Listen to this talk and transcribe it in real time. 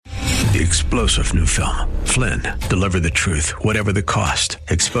the explosive new film, Flynn, Deliver the Truth, Whatever the Cost,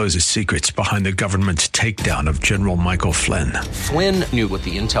 exposes secrets behind the government's takedown of General Michael Flynn. Flynn knew what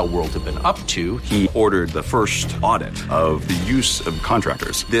the intel world had been up to. He ordered the first audit of the use of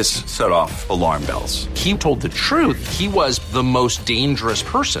contractors. This set off alarm bells. He told the truth. He was the most dangerous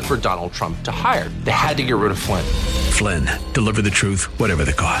person for Donald Trump to hire. They had to get rid of Flynn. Flynn, Deliver the Truth, Whatever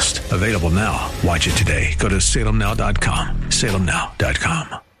the Cost. Available now. Watch it today. Go to salemnow.com.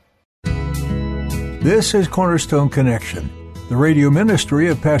 salemnow.com. This is Cornerstone Connection, the radio ministry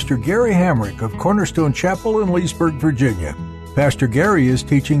of Pastor Gary Hamrick of Cornerstone Chapel in Leesburg, Virginia. Pastor Gary is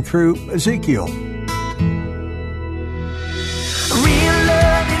teaching through Ezekiel. Real love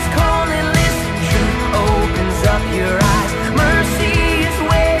is calling, listen, truth opens up your eyes. Mercy is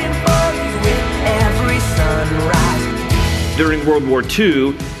waiting for you with every sunrise. During World War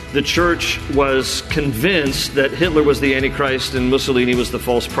II, the church was convinced that Hitler was the Antichrist and Mussolini was the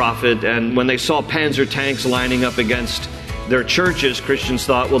false prophet. And when they saw Panzer tanks lining up against their churches, Christians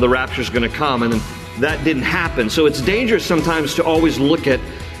thought, well, the rapture's going to come. And that didn't happen. So it's dangerous sometimes to always look at,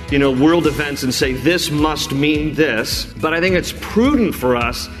 world events and say, this must mean this. But I think it's prudent for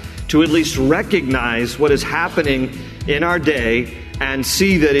us to at least recognize what is happening in our day and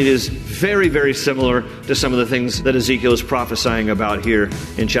see that it is very, very similar to some of the things that Ezekiel is prophesying about here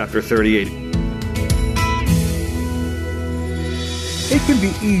in chapter 38. It can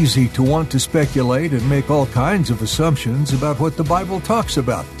be easy to want to speculate and make all kinds of assumptions about what the Bible talks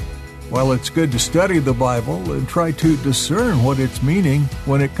about. While it's good to study the Bible and try to discern what it's meaning,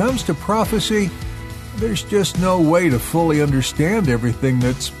 when it comes to prophecy, there's just no way to fully understand everything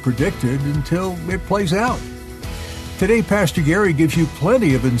that's predicted until it plays out. Today, Pastor Gary gives you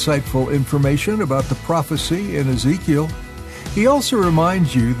plenty of insightful information about the prophecy in Ezekiel. He also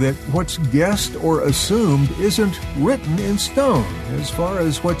reminds you that what's guessed or assumed isn't written in stone as far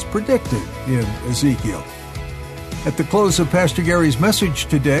as what's predicted in Ezekiel. At the close of Pastor Gary's message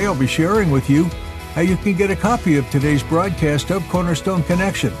today, I'll be sharing with you how you can get a copy of today's broadcast of Cornerstone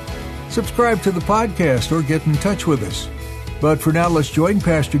Connection. Subscribe to the podcast or get in touch with us. But for now, let's join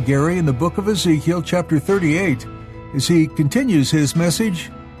Pastor Gary in the book of Ezekiel, chapter 38, as he continues his message,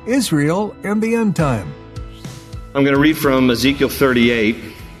 Israel and the End Time. I'm going to read from Ezekiel 38,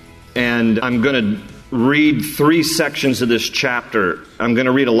 and I'm going to read 3 sections of this chapter. I'm going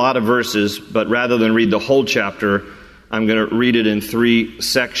to read a lot of verses, but rather than read the whole chapter, I'm going to read it in 3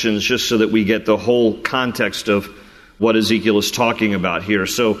 sections just so that we get the whole context of what Ezekiel is talking about here.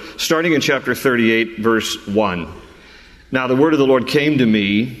 So, starting in chapter 38, verse 1. Now the word of the Lord came to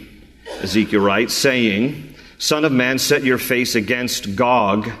me, Ezekiel writes, saying, Son of man, set your face against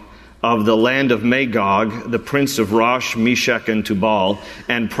Gog of the land of Magog, the prince of Rosh, Meshech, and Tubal,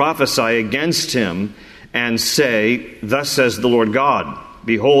 and prophesy against him, and say, Thus says the Lord God,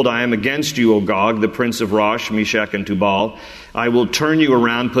 Behold, I am against you, O Gog, the prince of Rosh, Meshech, and Tubal. I will turn you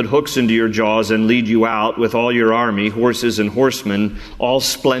around, put hooks into your jaws, and lead you out with all your army, horses and horsemen, all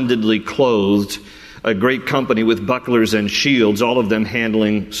splendidly clothed, a great company with bucklers and shields, all of them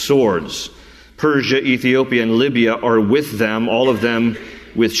handling swords. Persia, Ethiopia, and Libya are with them, all of them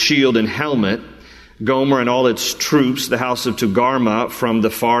with shield and helmet. Gomer and all its troops, the house of Togarmah from the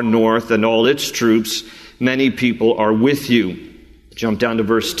far north and all its troops, many people are with you. Jump down to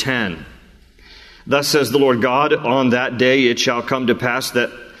verse 10. Thus says the Lord God, on that day it shall come to pass that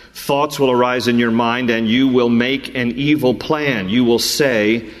thoughts will arise in your mind, and you will make an evil plan. You will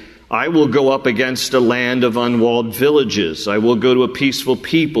say, I will go up against a land of unwalled villages. I will go to a peaceful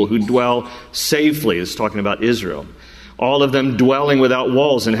people who dwell safely. It's talking about Israel. All of them dwelling without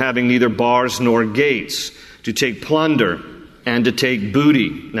walls and having neither bars nor gates, to take plunder and to take booty.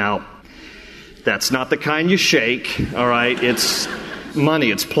 Now, that's not the kind you shake, all right? It's money,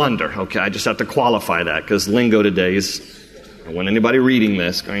 it's plunder. Okay, I just have to qualify that because lingo today is, I don't want anybody reading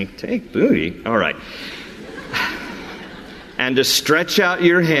this going, take booty. All right. And to stretch out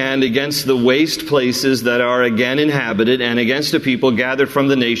your hand against the waste places that are again inhabited, and against a people gathered from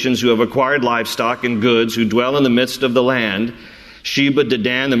the nations who have acquired livestock and goods, who dwell in the midst of the land. Sheba,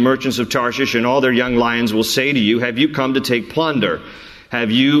 Dedan, the merchants of Tarshish, and all their young lions will say to you, Have you come to take plunder? Have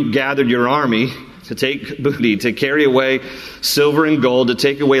you gathered your army to take booty, to carry away silver and gold, to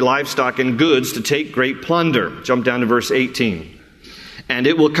take away livestock and goods, to take great plunder? Jump down to verse 18. And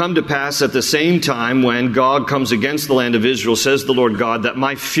it will come to pass at the same time when Gog comes against the land of Israel, says the Lord God, that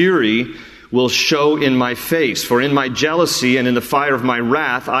my fury will show in my face. For in my jealousy and in the fire of my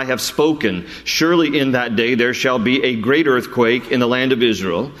wrath I have spoken. Surely in that day there shall be a great earthquake in the land of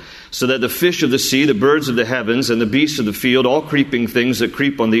Israel, so that the fish of the sea, the birds of the heavens, and the beasts of the field, all creeping things that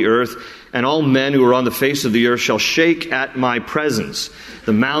creep on the earth, and all men who are on the face of the earth shall shake at my presence.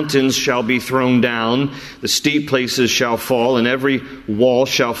 The mountains shall be thrown down, the steep places shall fall, and every wall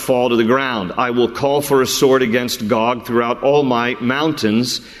shall fall to the ground. I will call for a sword against Gog throughout all my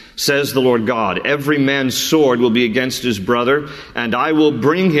mountains, says the Lord God. Every man's sword will be against his brother, and I will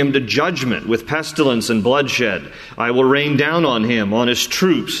bring him to judgment with pestilence and bloodshed. I will rain down on him, on his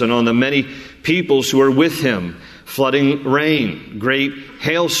troops, and on the many peoples who are with him, flooding rain, great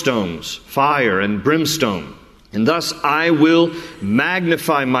hailstones, fire, and brimstone. And thus I will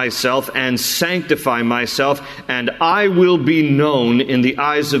magnify myself and sanctify myself, and I will be known in the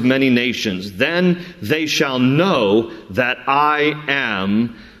eyes of many nations. Then they shall know that I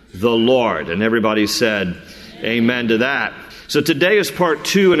am the Lord. And everybody said, amen to that. So today is part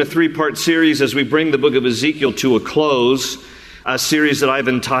 2 in a 3-part series as we bring the book of Ezekiel to a close, a series that I've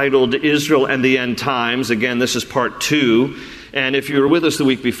entitled Israel and the End Times. Again, this is part 2. And if you were with us the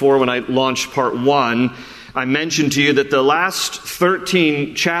week before when I launched part 1, I mentioned to you that the last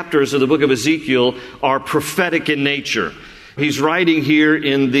 13 chapters of the book of Ezekiel are prophetic in nature. He's writing here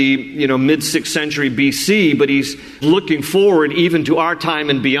in the mid-6th century BC, but he's looking forward even to our time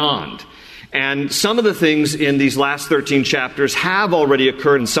and beyond. And some of the things in these last 13 chapters have already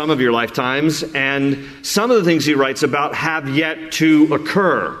occurred in some of your lifetimes, and some of the things he writes about have yet to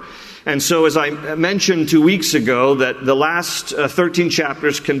occur. And so as I mentioned 2 weeks ago, that the last 13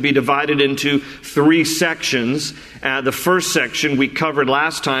 chapters can be divided into 3 sections. The first section we covered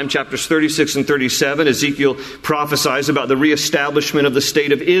last time, chapters 36 and 37, Ezekiel prophesies about the reestablishment of the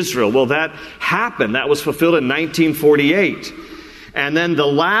state of Israel. Well, that happened. That was fulfilled in 1948. And then the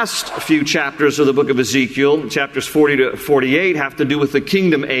last few chapters of the book of Ezekiel, chapters 40 to 48, have to do with the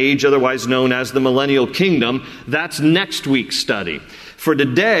kingdom age, otherwise known as the millennial kingdom. That's next week's study. For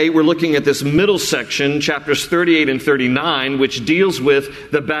today, we're looking at this middle section, chapters 38 and 39, which deals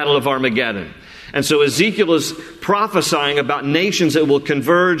with the Battle of Armageddon. And so Ezekiel is prophesying about nations that will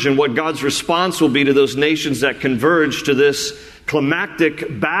converge and what God's response will be to those nations that converge to this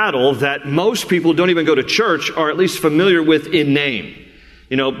climactic battle that most people don't even go to church or at least familiar with in name.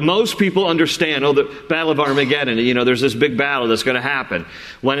 Most people understand, the Battle of Armageddon, there's this big battle that's going to happen.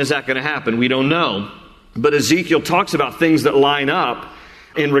 When is that going to happen? We don't know. But Ezekiel talks about things that line up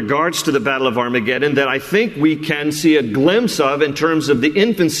in regards to the Battle of Armageddon that I think we can see a glimpse of in terms of the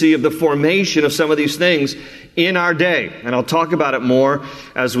infancy of the formation of some of these things in our day. And I'll talk about it more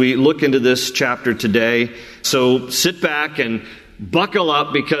as we look into this chapter today. So sit back and buckle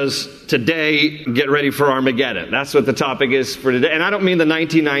up, because today, get ready for Armageddon. That's what the topic is for today. And I don't mean the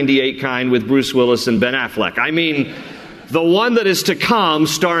 1998 kind with Bruce Willis and Ben Affleck. I mean the one that is to come,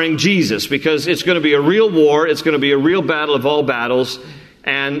 starring Jesus, because it's going to be a real war. It's going to be a real battle of all battles.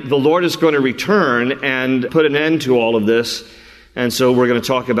 And the Lord is going to return and put an end to all of this. And so we're going to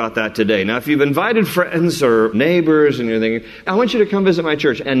talk about that today. Now, if you've invited friends or neighbors and you're thinking, I want you to come visit my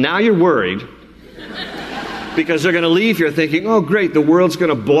church, and now you're worried because they're going to leave here thinking, oh, great, the world's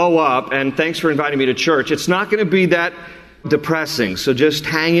going to blow up, and thanks for inviting me to church. It's not going to be that depressing. So just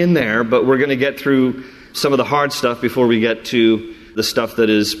hang in there, but we're going to get through some of the hard stuff before we get to the stuff that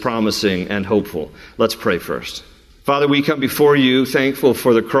is promising and hopeful. Let's pray first. Father, we come before you thankful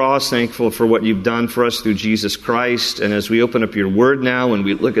for the cross, thankful for what you've done for us through Jesus Christ. And as we open up your word now and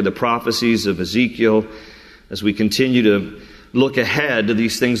we look at the prophecies of Ezekiel, as we continue to look ahead to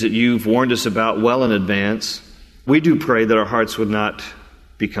these things that you've warned us about well in advance, we do pray that our hearts would not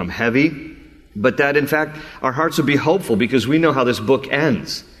become heavy, but that in fact our hearts would be hopeful, because we know how this book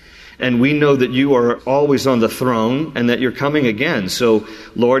ends. And we know that you are always on the throne and that you're coming again. So,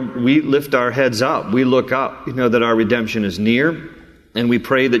 Lord, we lift our heads up. We look up, that our redemption is near. And we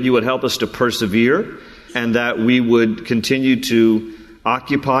pray that you would help us to persevere and that we would continue to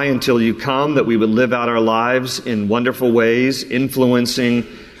occupy until you come, that we would live out our lives in wonderful ways, influencing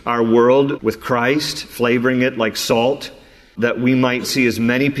our world with Christ, flavoring it like salt, that we might see as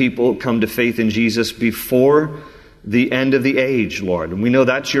many people come to faith in Jesus before the end of the age, Lord. And we know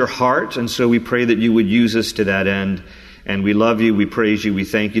that's your heart, and so we pray that you would use us to that end. And we love you, we praise you, we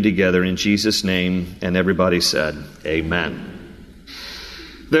thank you together in Jesus' name. And everybody said, amen.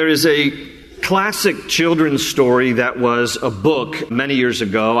 There is a classic children's story that was a book many years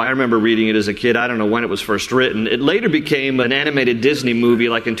ago. I remember reading it as a kid. I don't know when it was first written. It later became an animated Disney movie,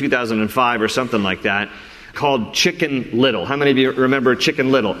 like in 2005 or something like that, called Chicken Little. How many of you remember Chicken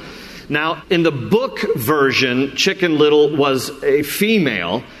Little? Now, in the book version, Chicken Little was a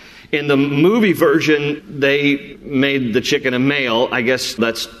female. In the movie version, they made the chicken a male. I guess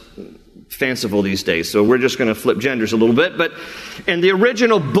that's fanciful these days, so we're just going to flip genders a little bit. But in the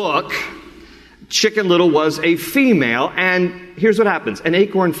original book, Chicken Little was a female, and here's what happens. An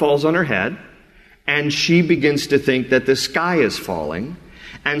acorn falls on her head, and she begins to think that the sky is falling.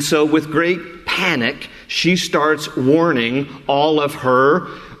 And so with great panic, she starts warning all of her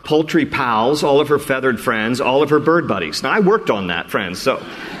poultry pals, all of her feathered friends, all of her bird buddies. Now, I worked on that, friends, so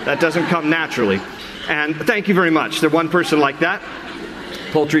that doesn't come naturally. And thank you very much. There's one person like that.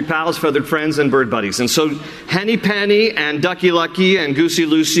 Poultry pals, feathered friends, and bird buddies. And so Henny Penny and Ducky Lucky and Goosey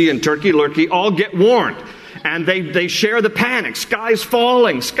Lucy and Turkey Lurkey all get warned. And they share the panic. Sky's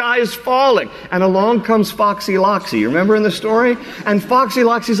falling. Sky is falling. And along comes Foxy Loxy. You remember in the story? And Foxy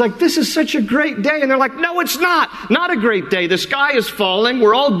Loxy's like, this is such a great day. And they're like, no, it's not. Not a great day. The sky is falling.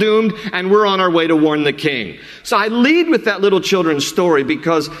 We're all doomed. And we're on our way to warn the king. So I lead with that little children's story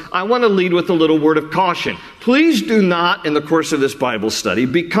because I want to lead with a little word of caution. Please do not, in the course of this Bible study,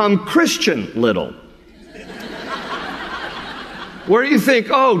 become Christian little. Where you think,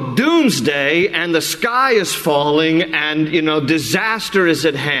 oh, doomsday and the sky is falling and, disaster is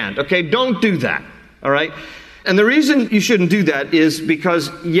at hand. Okay, don't do that, all right? And the reason you shouldn't do that is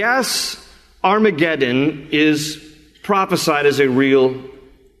because, yes, Armageddon is prophesied as a real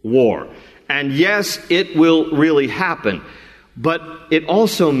war. And yes, it will really happen. But it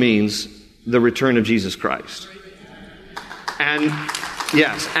also means the return of Jesus Christ. And,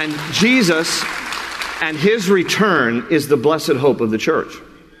 yes, and Jesus and his return is the blessed hope of the church.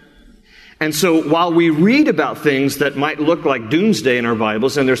 And so while we read about things that might look like doomsday in our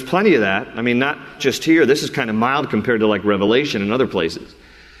Bibles, and there's plenty of that, I mean, not just here, this is kind of mild compared to like Revelation and other places.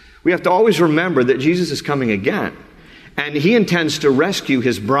 We have to always remember that Jesus is coming again. And he intends to rescue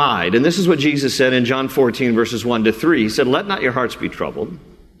his bride. And this is what Jesus said in John 14, verses 1 to 3. He said, let not your hearts be troubled,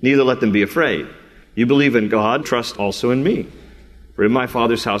 neither let them be afraid. You believe in God, trust also in me. For in my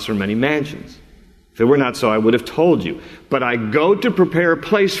Father's house are many mansions. If it were not so, I would have told you. But I go to prepare a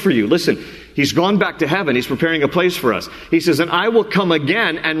place for you. Listen, he's gone back to heaven. He's preparing a place for us. He says, and I will come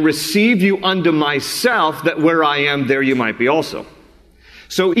again and receive you unto myself, that where I am, there you might be also.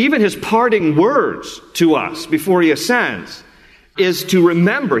 So even his parting words to us before he ascends is to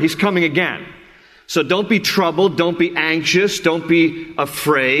remember he's coming again. So don't be troubled. Don't be anxious. Don't be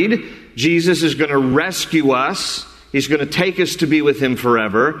afraid. Jesus is going to rescue us. He's going to take us to be with him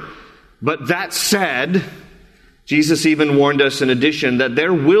forever. But that said, Jesus even warned us in addition that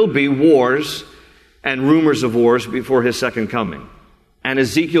there will be wars and rumors of wars before his second coming. And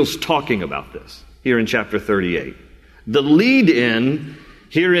Ezekiel's talking about this here in chapter 38. The lead-in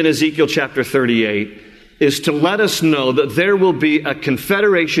here in Ezekiel chapter 38 is to let us know that there will be a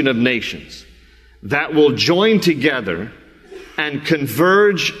confederation of nations that will join together and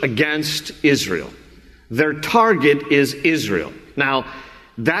converge against Israel. Their target is Israel. Now,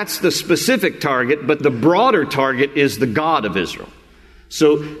 that's the specific target, but the broader target is the God of Israel.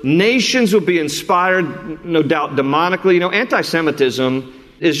 So nations will be inspired, no doubt, demonically.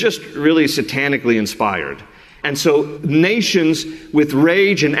 Anti-Semitism is just really satanically inspired. And so nations with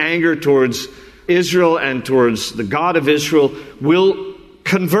rage and anger towards Israel and towards the God of Israel will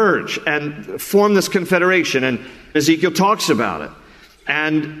converge and form this confederation. And Ezekiel talks about it.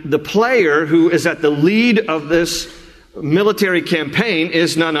 And the player who is at the lead of this military campaign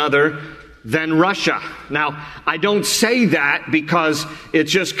is none other than Russia. Now, I don't say that because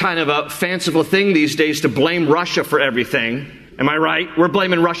it's just kind of a fanciful thing these days to blame Russia for everything. Am I right? We're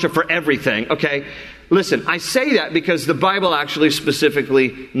blaming Russia for everything. Okay. Listen, I say that because the Bible actually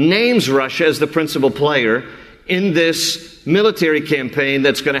specifically names Russia as the principal player in this military campaign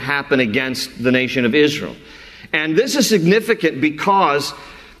that's going to happen against the nation of Israel. And this is significant because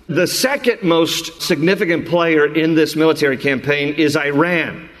the second most significant player in this military campaign is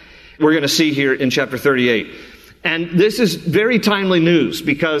Iran. We're going to see here in chapter 38. And this is very timely news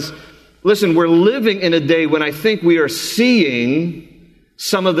because, listen, we're living in a day when I think we are seeing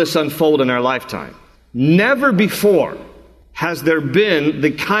some of this unfold in our lifetime. Never before has there been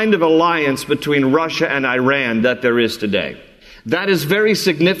the kind of alliance between Russia and Iran that there is today. That is very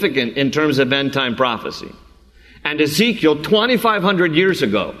significant in terms of end-time prophecy. And Ezekiel, 2,500 years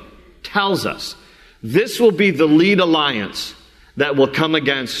ago, tells us this will be the lead alliance that will come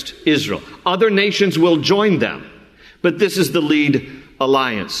against Israel. Other nations will join them, but this is the lead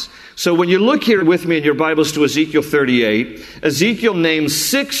alliance. So when you look here with me in your Bibles to Ezekiel 38, Ezekiel names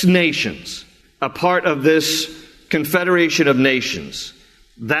 6 nations, a part of this confederation of nations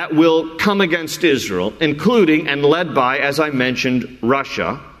that will come against Israel, including and led by, as I mentioned,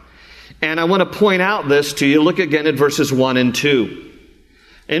 Russia. And I want to point out this to you. Look again at verses 1 and 2.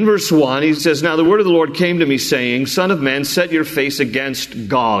 In verse 1, he says, "Now the word of the Lord came to me, saying, Son of man, set your face against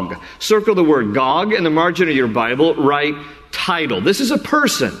Gog." Circle the word Gog in the margin of your Bible, write title. This is a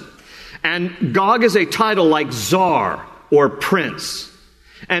person. And Gog is a title like czar or prince.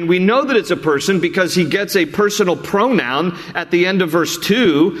 And we know that it's a person because he gets a personal pronoun at the end of verse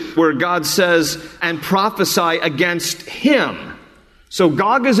 2, where God says, "and prophesy against him." So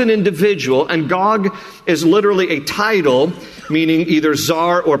Gog is an individual, and Gog is literally a title, meaning either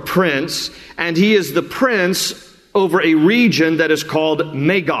czar or prince, and he is the prince over a region that is called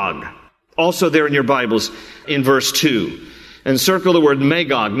Magog. Also there in your Bibles in verse 2. And circle the word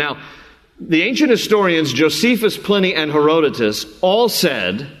Magog. Now, the ancient historians Josephus, Pliny, and Herodotus all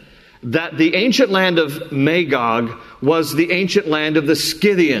said that the ancient land of Magog was the ancient land of the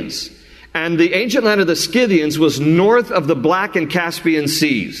Scythians. And the ancient land of the Scythians was north of the Black and Caspian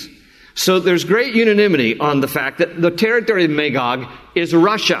Seas. So there's great unanimity on the fact that the territory of Magog is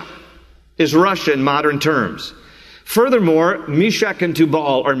Russia in modern terms. Furthermore, Meshach and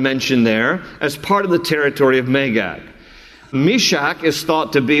Tubal are mentioned there as part of the territory of Magog. Meshach is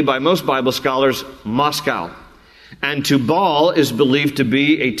thought to be, by most Bible scholars, Moscow. And Tubal is believed to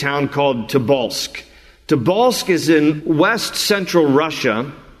be a town called Tobolsk. Tobolsk is in west central Russia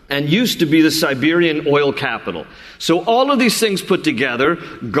and used to be the Siberian oil capital. So all of these things put together,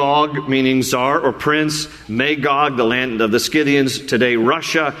 Gog, meaning czar or prince, Magog, the land of the Scythians, today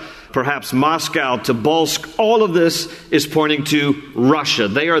Russia, perhaps Moscow, Tobolsk, all of this is pointing to Russia.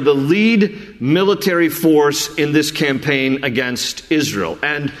 They are the lead military force in this campaign against Israel.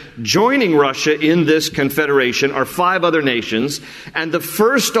 And joining Russia in this confederation are 5 other nations. And the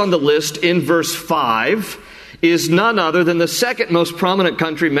first on the list in verse 5 is none other than the second most prominent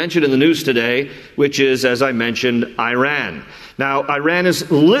country mentioned in the news today, which is, as I mentioned, Iran. Now, Iran is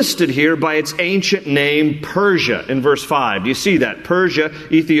listed here by its ancient name, Persia, in verse 5. Do you see that? Persia,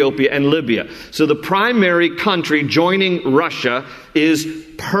 Ethiopia, and Libya. So the primary country joining Russia is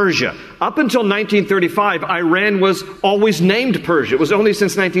Persia. Up until 1935, Iran was always named Persia. It was only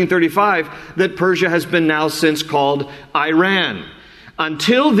since 1935 that Persia has been now since called Iran.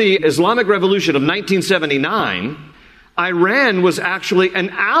 Until the Islamic Revolution of 1979, Iran was actually an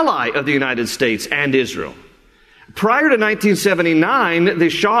ally of the United States and Israel. Prior to 1979, the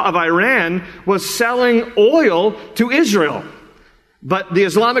Shah of Iran was selling oil to Israel. But the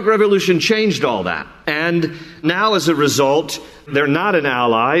Islamic Revolution changed all that. And now, as a result, they're not an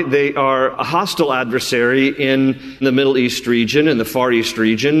ally. They are a hostile adversary in the Middle East region, in the Far East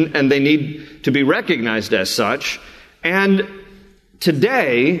region, and they need to be recognized as such. And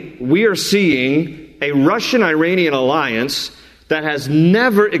today, we are seeing a Russian-Iranian alliance that has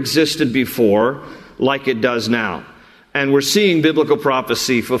never existed before like it does now. And we're seeing biblical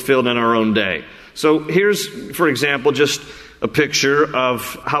prophecy fulfilled in our own day. So here's, for example, just a picture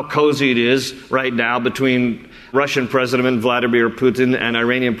of how cozy it is right now between Russian President Vladimir Putin and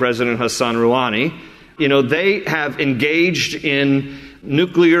Iranian President Hassan Rouhani. You know, they have engaged in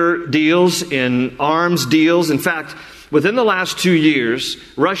nuclear deals, in arms deals. In fact, within the last 2 years,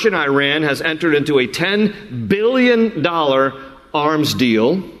 Russia and Iran has entered into a $10 billion arms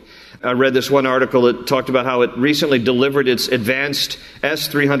deal. I read this one article that talked about how it recently delivered its advanced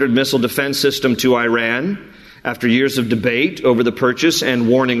S-300 missile defense system to Iran after years of debate over the purchase and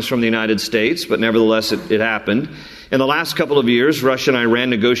warnings from the United States, but nevertheless it happened. In the last couple of years, Russia and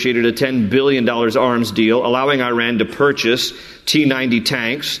Iran negotiated a $10 billion arms deal, allowing Iran to purchase T-90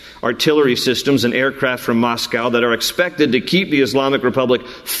 tanks, artillery systems, and aircraft from Moscow that are expected to keep the Islamic Republic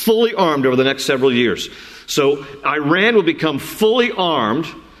fully armed over the next several years. So Iran will become fully armed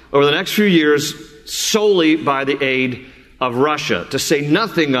over the next few years solely by the aid of Russia, to say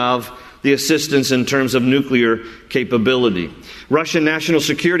nothing of the assistance in terms of nuclear capability. Russian National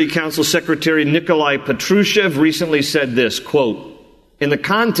Security Council Secretary Nikolai Patrushev recently said this, quote, "In the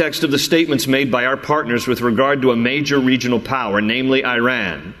context of the statements made by our partners with regard to a major regional power, namely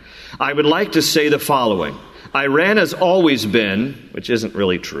Iran, I would like to say the following. Iran has always been," which isn't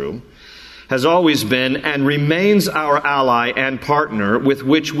really true, "has always been and remains our ally and partner with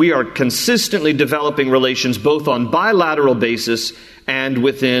which we are consistently developing relations both on bilateral basis and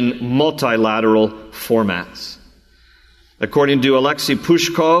within multilateral formats." According to Alexei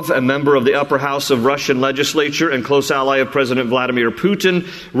Pushkov, a member of the upper house of Russian legislature and close ally of President Vladimir Putin,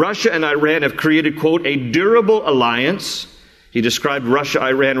 Russia and Iran have created, quote, "a durable alliance." He described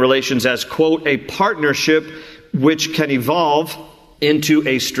Russia-Iran relations as, quote, "a partnership which can evolve into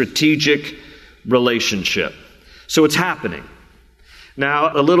a strategic relationship." So it's happening.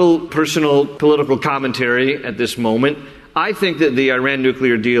 Now, a little personal political commentary at this moment. I think that the Iran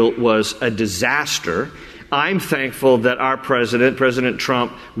nuclear deal was a disaster, I'm thankful that our president, President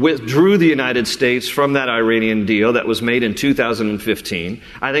Trump, withdrew the United States from that Iranian deal that was made in 2015.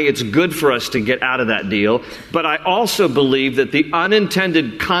 I think it's good for us to get out of that deal. But I also believe that the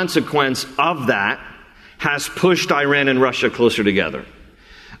unintended consequence of that has pushed Iran and Russia closer together.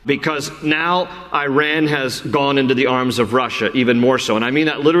 Because now Iran has gone into the arms of Russia, even more so. And I mean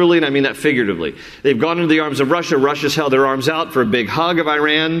that literally, and I mean that figuratively. They've gone into the arms of Russia. Russia's held their arms out for a big hug of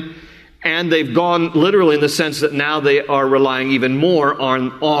Iran. And they've gone literally in the sense that now they are relying even more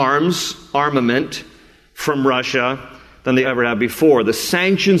on armament from Russia than they ever have before. The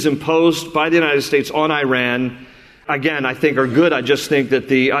sanctions imposed by the United States on Iran, again, I think are good. I just think that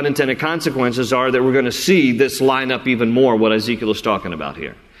the unintended consequences are that we're going to see this line up even more, what Ezekiel is talking about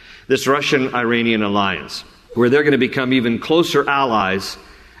here. This Russian-Iranian alliance, where they're going to become even closer allies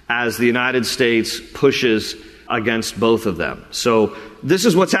as the United States pushes against both of them. So this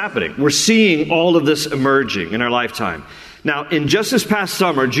is what's happening. We're seeing all of this emerging in our lifetime. Now, in just this past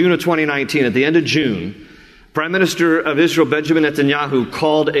summer, June of 2019, at the end of June, Prime Minister of Israel, Benjamin Netanyahu,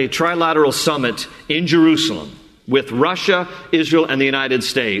 called a trilateral summit in Jerusalem with Russia, Israel, and the United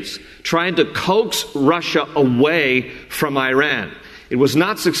States, trying to coax Russia away from Iran. It was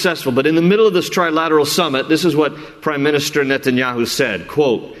not successful, but in the middle of this trilateral summit, this is what Prime Minister Netanyahu said,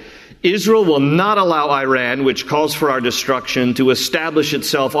 quote, Israel will not allow Iran, which calls for our destruction, to establish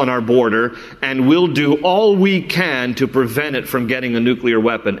itself on our border, and will do all we can to prevent it from getting a nuclear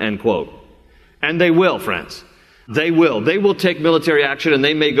weapon, end quote. And they will, friends. They will. They will take military action, and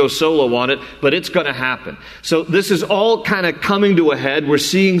they may go solo on it, but it's going to happen. So this is all kind of coming to a head. We're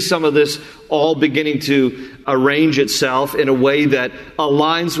seeing some of this all beginning to arrange itself in a way that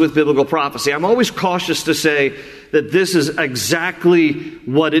aligns with biblical prophecy. I'm always cautious to say that this is exactly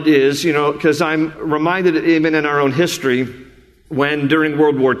what it is, because I'm reminded even in our own history when during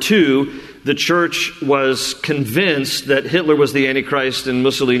World War II, the church was convinced that Hitler was the Antichrist and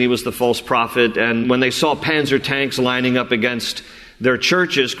Mussolini was the false prophet. And when they saw Panzer tanks lining up against their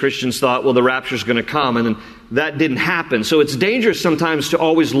churches, Christians thought, well, the rapture's going to come. And then that didn't happen. So it's dangerous sometimes to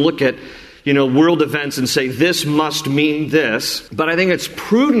always look at, world events and say, this must mean this. But I think it's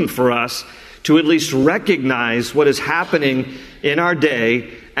prudent for us to at least recognize what is happening in our day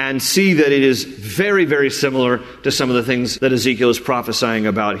and see that it is very, very similar to some of the things that Ezekiel is prophesying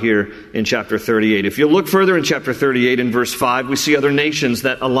about here in chapter 38. If you look further in chapter 38 in verse 5, we see other nations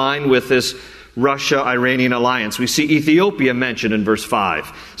that align with this Russia-Iranian alliance. We see Ethiopia mentioned in verse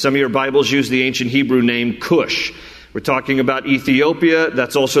 5. Some of your Bibles use the ancient Hebrew name Cush. We're talking about Ethiopia.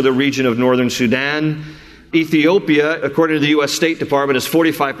 That's also the region of northern Sudan. Ethiopia, according to the U.S. State Department, is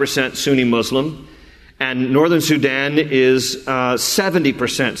 45% Sunni Muslim. And northern Sudan is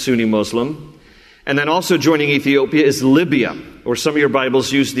 70% Sunni Muslim. And then also joining Ethiopia is Libya, or some of your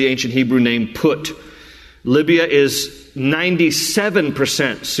Bibles use the ancient Hebrew name Put. Libya is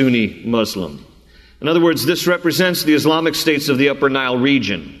 97% Sunni Muslim. In other words, this represents the Islamic states of the Upper Nile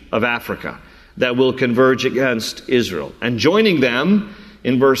region of Africa that will converge against Israel. And joining them,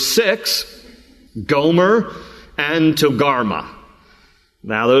 in verse 6, Gomer and Togarmah.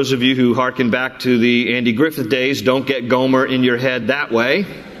 Now, those of you who hearken back to the Andy Griffith days, don't get Gomer in your head that way.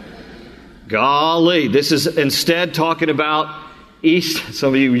 Golly, this is instead talking about east.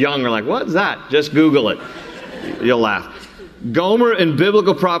 Some of you young are like, what's that? Just Google it. You'll laugh. Gomer in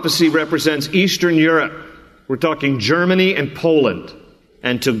biblical prophecy represents Eastern Europe. We're talking Germany and Poland.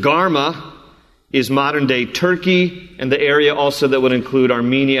 And Togarmah is modern-day Turkey and the area also that would include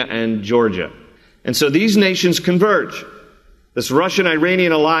Armenia and Georgia. And so these nations converge. This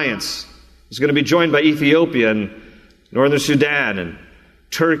Russian-Iranian alliance is going to be joined by Ethiopia and northern Sudan and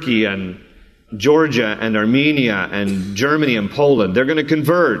Turkey and Georgia and Armenia and Germany and Poland. They're going to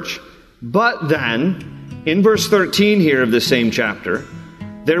converge. But then, in verse 13 here of the same chapter,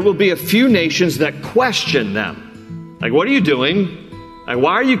 there will be a few nations that question them. Like, what are you doing? Like,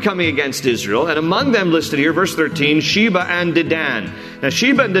 why are you coming against Israel? And among them listed here, verse 13, Sheba and Dedan. Now,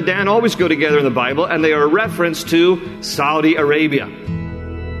 Sheba and Dedan always go together in the Bible, and they are a reference to Saudi Arabia. Open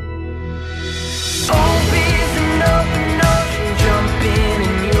ocean, jump in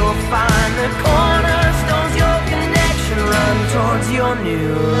and you'll find the cornerstones, your connection, run towards your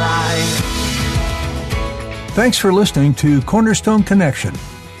new life. Thanks for listening to Cornerstone Connection.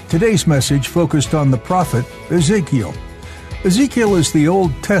 Today's message focused on the prophet Ezekiel. Ezekiel is the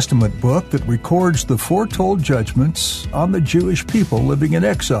Old Testament book that records the foretold judgments on the Jewish people living in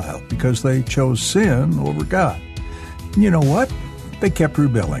exile because they chose sin over God. And you know what? They kept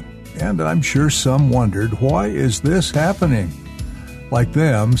rebelling. And I'm sure some wondered, why is this happening? Like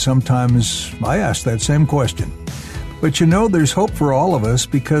them, sometimes I ask that same question. But you know, there's hope for all of us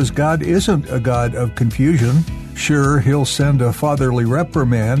because God isn't a God of confusion. Sure, He'll send a fatherly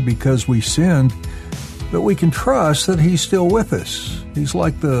reprimand because we sinned, but we can trust that He's still with us. He's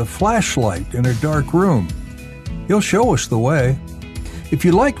like the flashlight in a dark room. He'll show us the way. If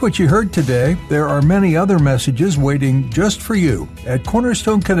you liked what you heard today, there are many other messages waiting just for you at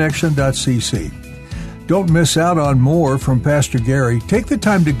cornerstoneconnection.cc. Don't miss out on more from Pastor Gary. Take the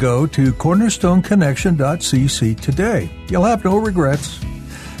time to go to cornerstoneconnection.cc today. You'll have no regrets.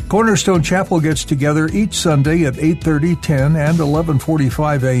 Cornerstone Chapel gets together each Sunday at 8:30, 10, and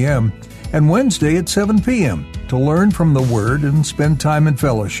 11:45 a.m., and Wednesday at 7 p.m. to learn from the Word and spend time in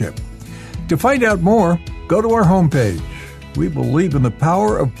fellowship. To find out more, go to our homepage. We believe in the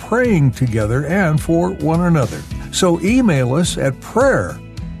power of praying together and for one another. So email us at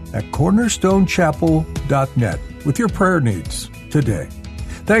prayer@cornerstonechapel.net with your prayer needs today.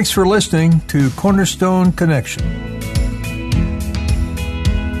 Thanks for listening to Cornerstone Connection.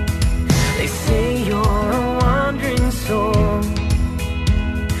 They say you're a wandering soul,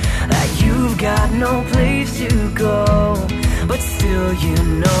 that you've got no place to go, but still you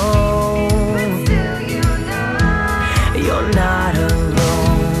know, you're not alone.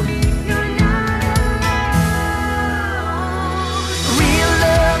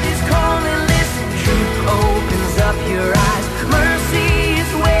 Opens up your eyes. Mercy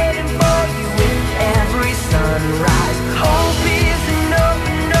is waiting for you with every sunrise. Hope is an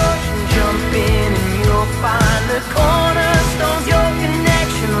open ocean. Jump in and you'll find the cornerstones. Your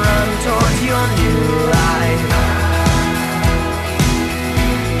connection, run towards your new life.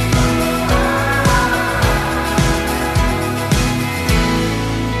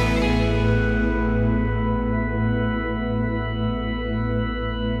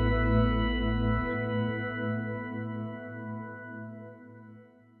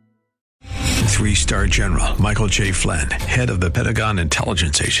 Three-star General Michael J. Flynn, head of the Pentagon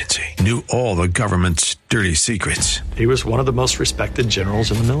Intelligence Agency, knew all the government's dirty secrets. He was one of the most respected generals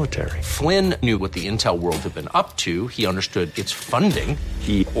in the military. Flynn knew what the intel world had been up to. He understood its funding.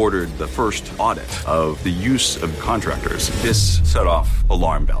 He ordered the first audit of the use of contractors. This set off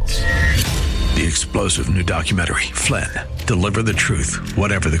alarm bells. The explosive new documentary, Flynn, Deliver the Truth,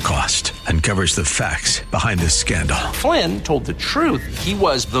 Whatever the Cost, uncovers the facts behind this scandal. Flynn told the truth. He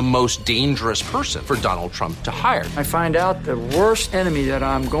was the most dangerous person for Donald Trump to hire. I find out the worst enemy that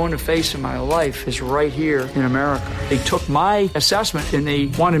I'm going to face in my life is right here in America. They took my assessment and they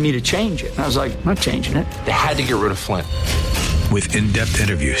wanted me to change it. And I was like, I'm not changing it. They had to get rid of Flynn. With in-depth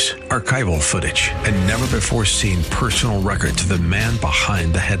interviews, archival footage, and never-before-seen personal records of the man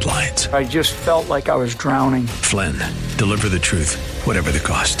behind the headlines. I just felt like I was drowning. Flynn, Deliver the Truth, Whatever the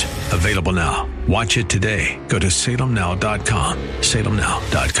Cost. Available now. Watch it today. Go to salemnow.com.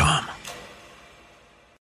 salemnow.com.